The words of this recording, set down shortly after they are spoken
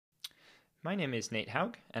My name is Nate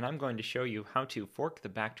Haug, and I'm going to show you how to fork the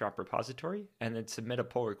Backdrop repository and then submit a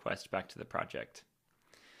pull request back to the project.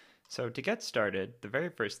 So to get started, the very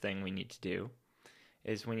first thing we need to do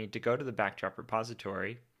is we need to go to the Backdrop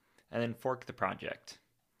repository and then fork the project.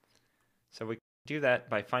 So we do that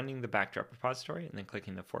by finding the Backdrop repository and then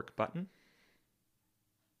clicking the fork button.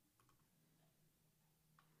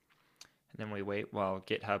 And then we wait while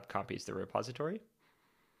GitHub copies the repository.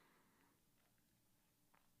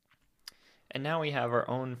 And now we have our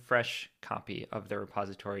own fresh copy of the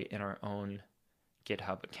repository in our own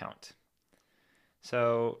GitHub account.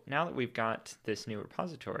 So now that we've got this new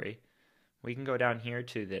repository, we can go down here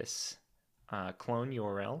to this clone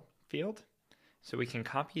URL field. So we can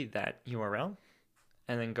copy that URL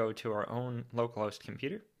and then go to our own localhost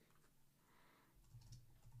computer.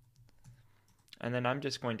 And then I'm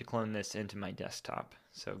just going to clone this into my desktop.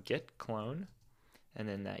 So git clone and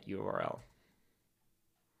then that URL.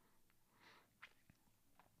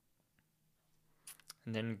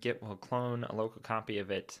 And then Git will clone a local copy of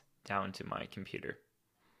it down to my computer.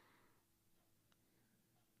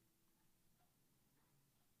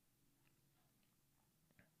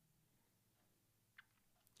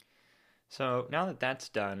 So now that that's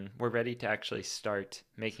done, we're ready to actually start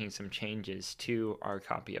making some changes to our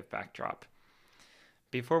copy of Backdrop.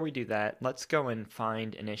 Before we do that, let's go and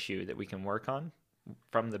find an issue that we can work on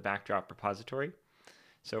from the Backdrop repository.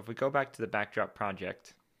 So if we go back to the Backdrop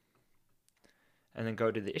project, and then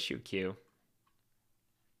go to the issue queue,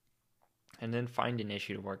 and then find an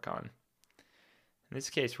issue to work on. In this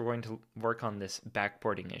case, we're going to work on this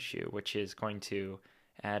backporting issue, which is going to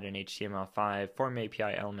add an HTML5 form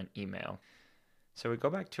API element email. So we go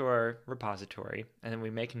back to our repository, and then we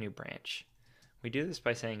make a new branch. We do this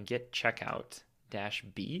by saying git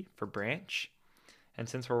checkout-b for branch, and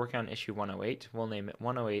since we're working on issue 108, we'll name it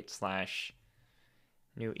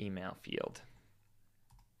 108/new email field.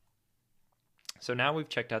 So now we've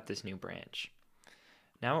checked out this new branch.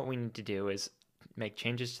 Now what we need to do is make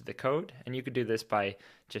changes to the code, and you could do this by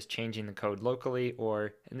just changing the code locally,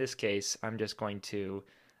 or in this case, I'm just going to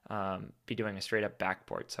be doing a straight up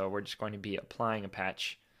backport. So we're just going to be applying a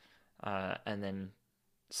patch and then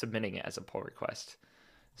submitting it as a pull request.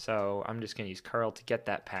 So I'm just going to use curl to get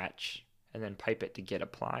that patch and then pipe it to git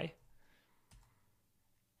apply.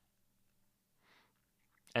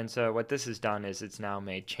 And so what this has done is it's now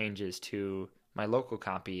made changes to my local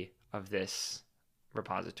copy of this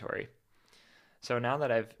repository. So now that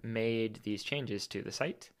I've made these changes to the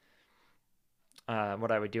site,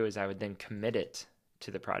 what I would do is I would then commit it to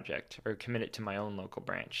the project or commit it to my own local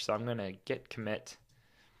branch. So I'm going to git commit,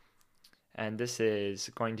 and this is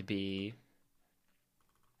going to be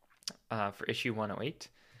for issue 108.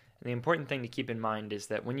 And the important thing to keep in mind is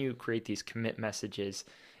that when you create these commit messages,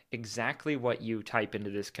 exactly what you type into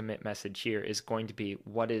this commit message here is going to be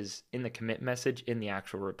what is in the commit message in the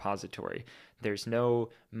actual repository. There's no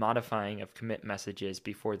modifying of commit messages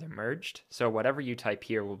before they're merged. So whatever you type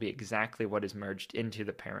here will be exactly what is merged into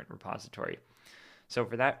the parent repository. So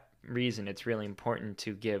for that reason, it's really important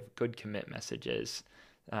to give good commit messages,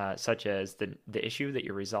 such as the issue that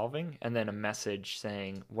you're resolving, and then a message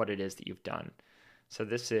saying what it is that you've done. So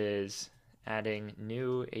this is adding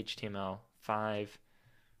new HTML5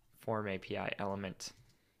 form API element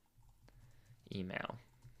email.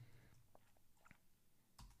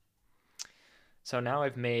 So now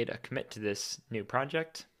I've made a commit to this new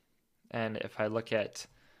project, and if I look at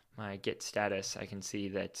my git status, I can see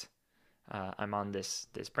that I'm on this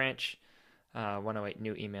branch, 108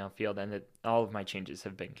 new email field, and that all of my changes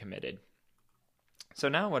have been committed. So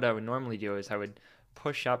now what I would normally do is I would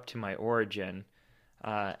push up to my origin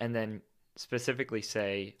and then specifically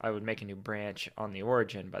say I would make a new branch on the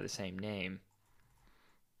origin by the same name.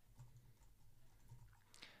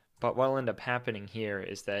 But what will end up happening here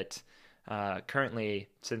is that currently,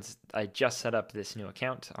 since I just set up this new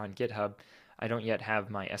account on GitHub, I don't yet have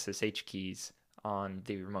my SSH keys on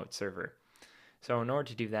the remote server. So in order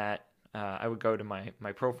to do that, I would go to my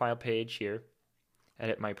profile page here,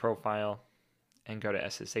 edit my profile, and go to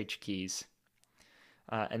SSH keys.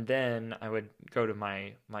 And then I would go to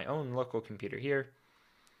my own local computer here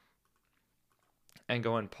and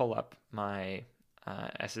go and pull up my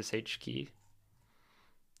SSH key.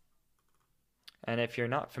 And if you're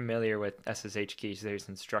not familiar with SSH keys, there's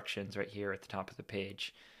instructions right here at the top of the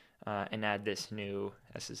page, and add this new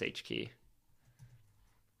SSH key.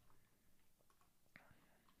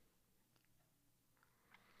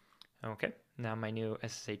 Okay, now my new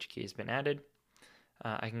SSH key has been added.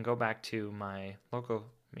 I can go back to my local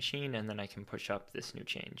machine and then I can push up this new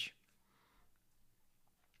change.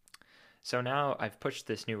 So now I've pushed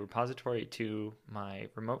this new repository to my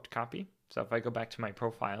remote copy. So if I go back to my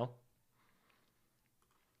profile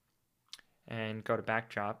and go to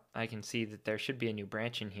Backdrop, I can see that there should be a new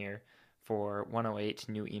branch in here for 108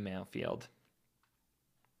 new email field.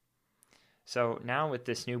 So now with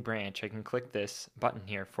this new branch, I can click this button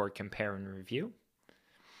here for compare and review.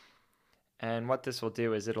 And what this will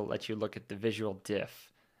do is it'll let you look at the visual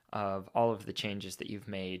diff of all of the changes that you've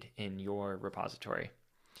made in your repository.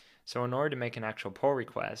 So in order to make an actual pull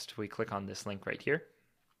request, we click on this link right here.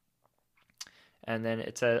 And then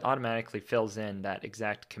it automatically fills in that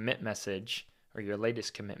exact commit message or your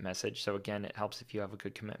latest commit message. So again, it helps if you have a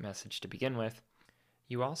good commit message to begin with.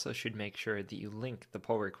 You also should make sure that you link the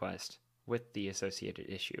pull request with the associated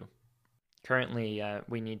issue. Currently,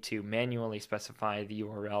 we need to manually specify the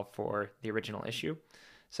URL for the original issue.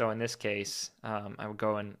 So in this case, I would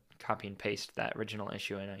go and copy and paste that original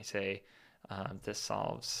issue, and I say, this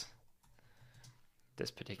solves this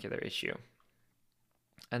particular issue.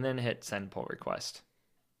 And then hit send pull request.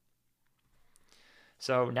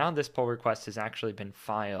 So now this pull request has actually been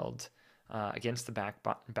filed against the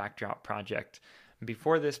Backdrop project.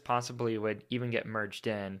 Before this possibly would even get merged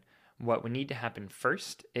in, what would need to happen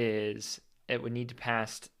first is it would need to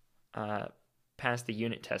pass the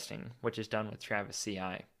unit testing, which is done with Travis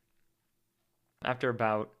CI. After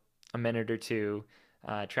about a minute or two,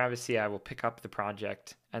 Travis CI will pick up the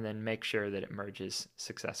project and then make sure that it merges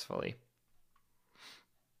successfully.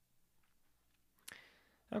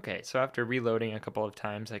 Okay, so after reloading a couple of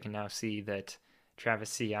times, I can now see that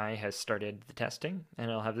Travis CI has started the testing, and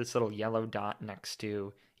it'll have this little yellow dot next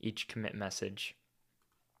to each commit message.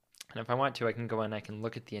 And if I want to, I can go in and I can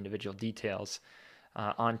look at the individual details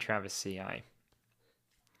on Travis CI.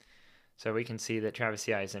 So we can see that Travis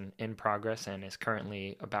CI is in progress and is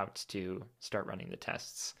currently about to start running the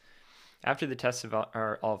tests. After the tests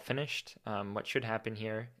are all finished, what should happen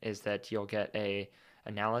here is that you'll get a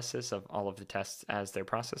analysis of all of the tests as they're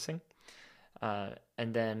processing.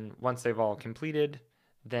 And then once they've all completed,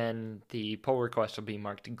 then the pull request will be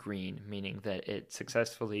marked green, meaning that it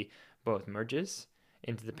successfully both merges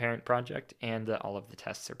into the parent project and that all of the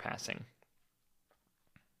tests are passing.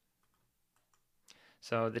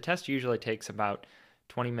 So the test usually takes about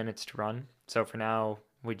 20 minutes to run. So for now,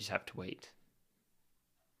 we just have to wait.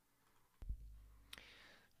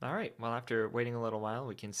 All right, well, after waiting a little while,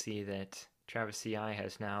 we can see that Travis CI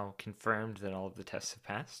has now confirmed that all of the tests have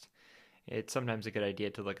passed. It's sometimes a good idea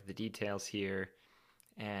to look at the details here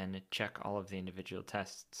and check all of the individual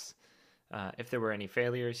tests. If there were any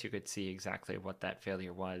failures, you could see exactly what that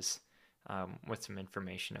failure was with some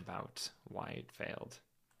information about why it failed.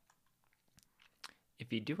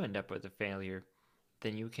 If you do end up with a failure,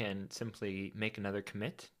 then you can simply make another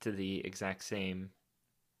commit to the exact same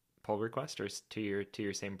pull request or to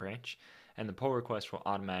your same branch, and the pull request will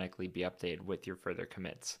automatically be updated with your further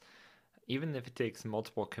commits. Even if it takes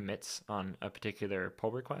multiple commits on a particular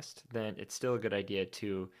pull request, then it's still a good idea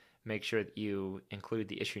to make sure that you include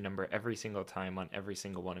the issue number every single time on every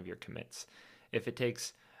single one of your commits. If it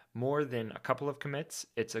takes more than a couple of commits,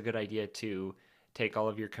 it's a good idea to take all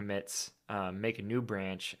of your commits, make a new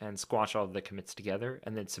branch, and squash all of the commits together,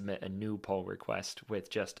 and then submit a new pull request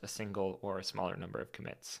with just a single or a smaller number of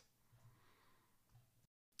commits.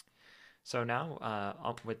 So now,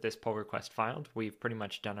 with this pull request filed, we've pretty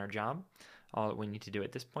much done our job. All that we need to do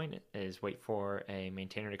at this point is wait for a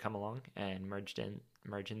maintainer to come along and merge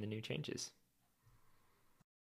in the new changes.